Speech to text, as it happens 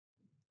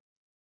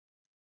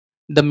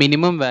The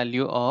minimum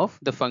value of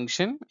the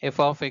function f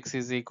of x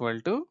is equal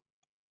to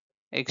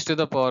x to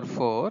the power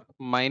 4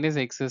 minus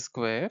x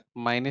square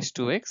minus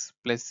 2x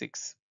plus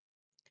 6.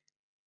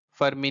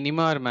 For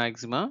minima or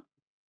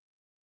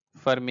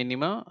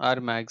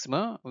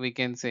maxima, we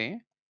can say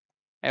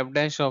f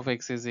dash of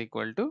x is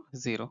equal to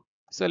 0.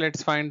 So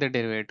let's find the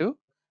derivative.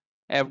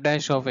 F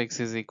dash of x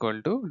is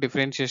equal to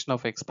differentiation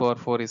of x power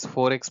 4 is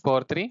 4x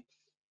power 3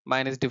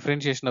 minus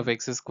differentiation of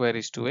x square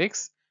is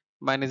 2x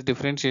minus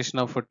differentiation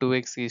of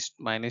 2x is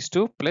minus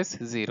 2 plus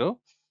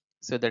 0.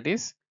 So that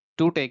is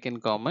 2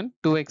 taken common,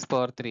 2x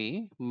power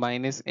 3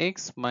 minus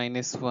x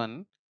minus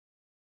 1,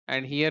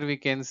 and here we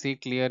can see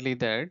clearly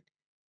that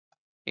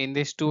in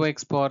this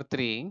 2x power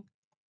 3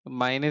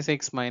 minus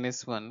x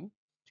minus 1,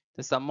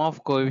 the sum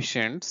of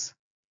coefficients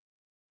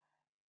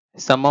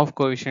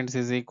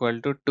is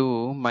equal to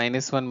 2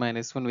 minus 1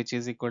 which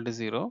is equal to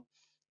 0.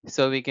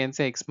 So we can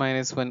say x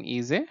minus 1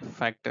 is a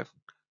factor.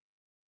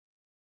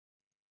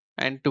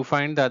 And to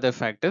find the other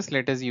factors,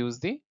 let us use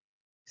the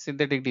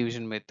synthetic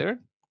division method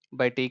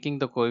by taking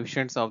the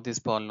coefficients of this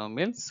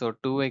polynomial. So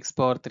 2x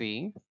power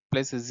 3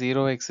 plus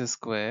 0x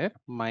square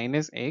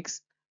minus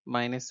x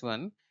minus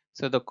 1.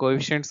 So the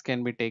coefficients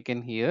can be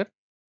taken here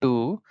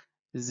 2,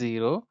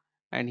 0,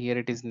 and here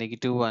it is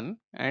negative 1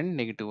 and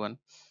negative 1.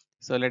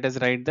 So let us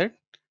write that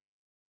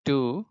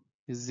 2,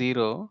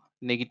 0,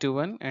 negative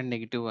 1 and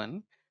negative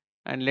 1,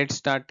 and let's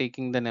start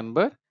taking the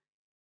number.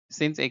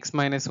 Since x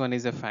minus 1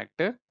 is a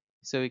factor,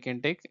 so we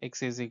can take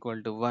x is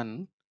equal to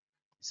 1.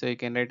 So you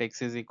can write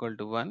x is equal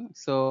to 1.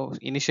 So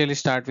initially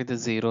start with a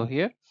 0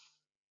 here.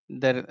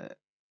 The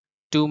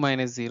 2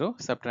 minus 0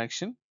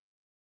 subtraction.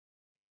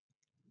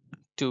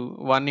 2,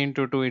 1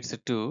 into 2 it's a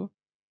 2.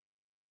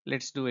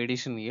 Let's do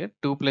addition here.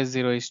 2 plus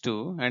 0 is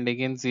 2 and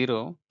again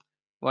 0.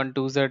 1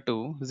 2s are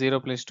 2. 0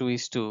 plus 2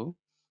 is 2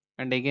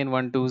 and again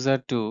 1 2s are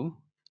 2.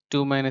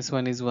 2 minus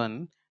 1 is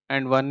 1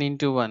 and 1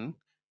 into 1.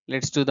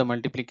 Let's do the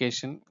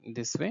multiplication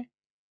this way.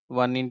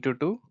 1 into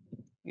 2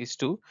 is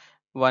 2.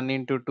 1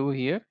 into 2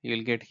 here you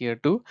will get here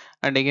 2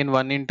 and again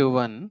 1 into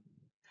 1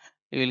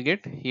 you will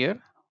get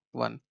here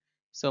 1.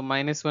 So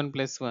minus 1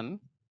 plus 1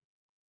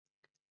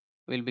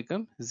 will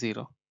become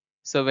 0.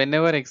 So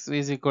whenever x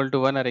is equal to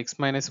 1 or x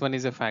minus 1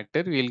 is a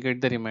factor, we will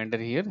get the remainder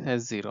here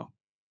as 0.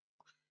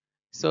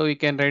 So we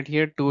can write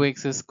here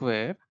 2x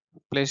square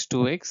plus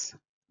 2x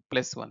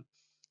plus 1.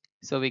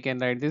 So we can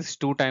write this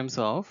 2 times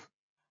of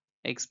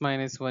x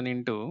minus 1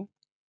 into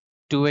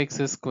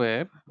 2x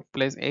square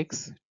plus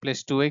x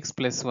plus 2x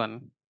plus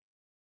 1.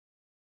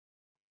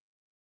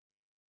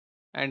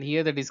 And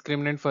here the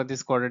discriminant for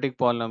this quadratic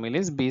polynomial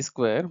is b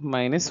square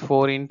minus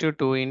 4 into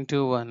 2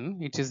 into 1,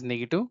 which is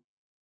negative.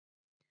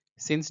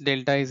 Since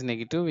delta is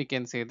negative, we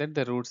can say that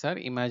the roots are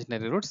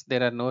imaginary roots.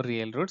 There are no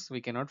real roots.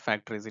 We cannot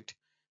factorize it.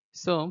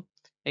 So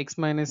x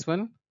minus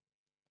 1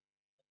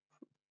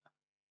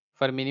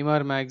 for minima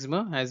or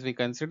maxima, as we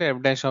consider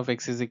f dash of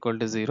x is equal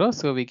to 0.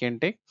 So we can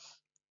take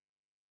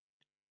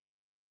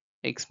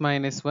x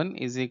minus 1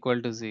 is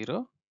equal to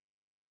 0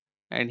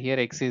 and here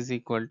x is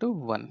equal to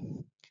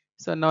 1.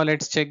 So now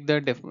let's check the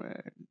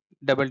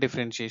double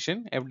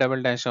differentiation. F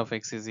double dash of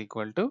x is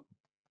equal to,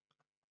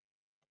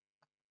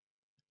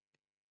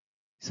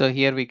 so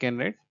here we can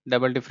write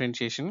double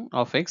differentiation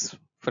of x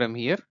from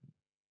here.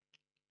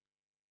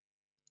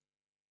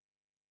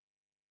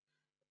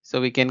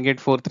 So we can get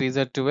 4 3s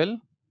are 12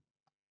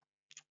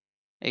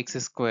 x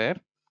square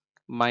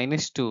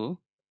minus 2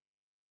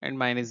 and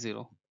minus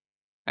 0,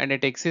 and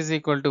at x is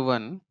equal to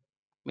 1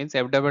 means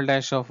f double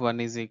dash of 1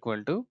 is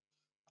equal to,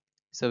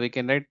 so we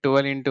can write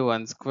 12 into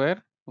 1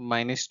 square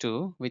minus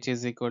 2 which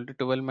is equal to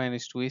 12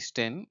 minus 2 is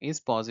 10 is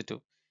positive.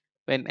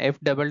 When f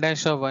double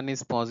dash of 1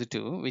 is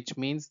positive, which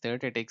means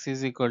that at x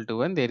is equal to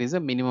 1 there is a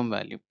minimum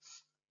value,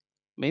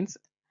 means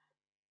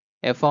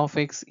f of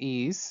x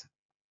is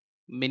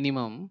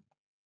minimum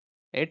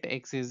at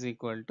x is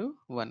equal to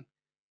 1.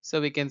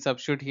 So we can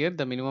substitute here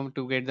the minimum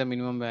to get the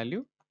minimum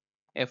value.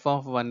 F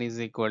of 1 is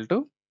equal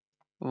to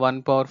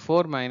 1 power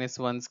 4 minus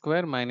 1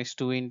 square minus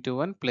 2 into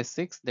 1 plus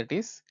 6, that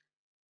is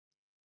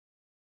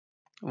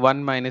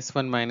 1 minus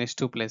 1 minus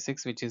 2 plus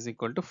 6 which is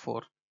equal to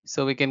 4.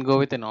 So we can go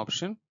with an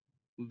option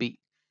B.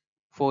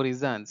 4 is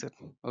the answer.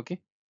 Okay.